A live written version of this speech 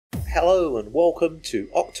Hello and welcome to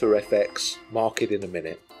OctaFX Market in a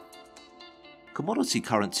Minute. Commodity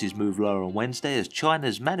currencies moved lower on Wednesday as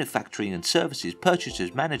China's Manufacturing and Services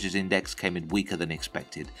Purchasers Managers Index came in weaker than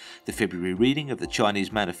expected. The February reading of the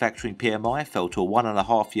Chinese manufacturing PMI fell to a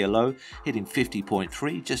 1.5-year low, hitting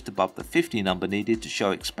 50.3, just above the 50 number needed to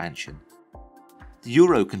show expansion. The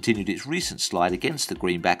euro continued its recent slide against the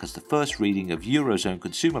greenback as the first reading of Eurozone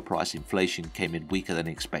consumer price inflation came in weaker than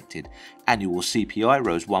expected. Annual CPI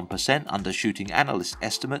rose 1%, undershooting analyst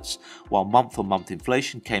estimates, while month-on-month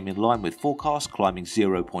inflation came in line with forecasts, climbing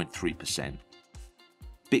 0.3%.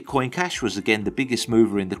 Bitcoin Cash was again the biggest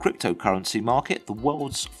mover in the cryptocurrency market. The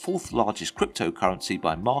world's fourth largest cryptocurrency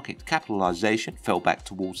by market capitalization fell back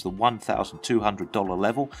towards the $1,200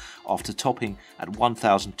 level after topping at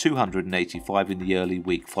 $1,285 in the early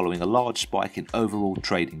week following a large spike in overall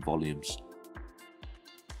trading volumes.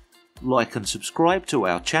 Like and subscribe to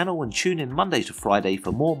our channel and tune in Monday to Friday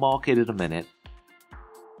for more Market in a Minute.